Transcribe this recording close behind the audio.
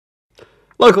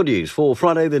Local news for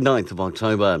Friday the 9th of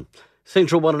October.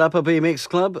 Central Wairarapa BMX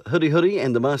Club, Huri Huri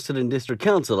and the Masterton District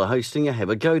Council are hosting a Have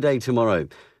a Go Day tomorrow.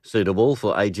 Suitable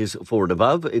for ages 4 and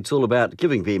above, it's all about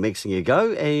giving BMXing a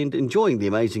go and enjoying the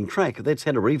amazing track that's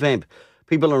had a revamp.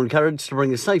 People are encouraged to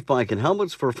bring a safe bike and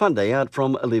helmets for a fun day out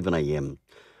from 11am.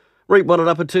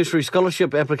 Wairarapa tertiary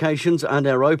scholarship applications are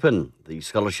now open. The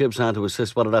scholarships are to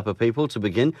assist Wairarapa people to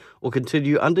begin or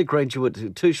continue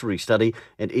undergraduate tertiary study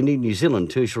at any New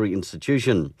Zealand tertiary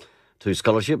institution. 2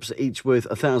 scholarships, each worth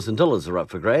 $1,000, are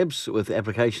up for grabs, with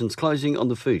applications closing on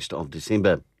the 1st of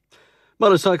December.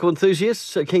 Motorcycle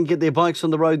enthusiasts can get their bikes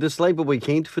on the road this Labour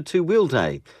weekend for Two Wheel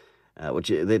Day,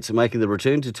 that's making the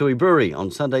return to Tui Brewery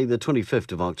on Sunday the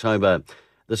 25th of October.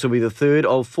 This will be the third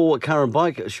of 4 car and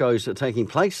bike shows taking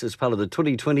place as part of the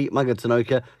 2020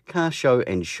 Magatanoka Car Show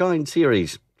and Shine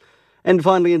series. And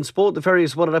finally in sport, the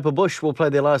Farriers Wairarapa Bush will play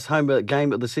their last home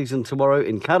game of the season tomorrow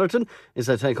in Carterton as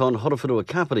they take on Horowhenua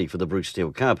Kapiti for the Bruce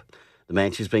Steel Cup. The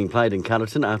match is being played in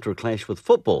Carterton after a clash with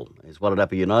football, as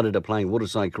Wairarapa United are playing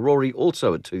Waterside Karori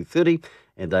also at 2:30,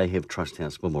 and they have Trust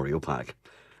House Memorial Park.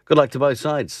 Good luck to both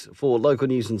sides. For local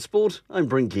news and sport, I'm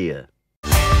Brent Gare.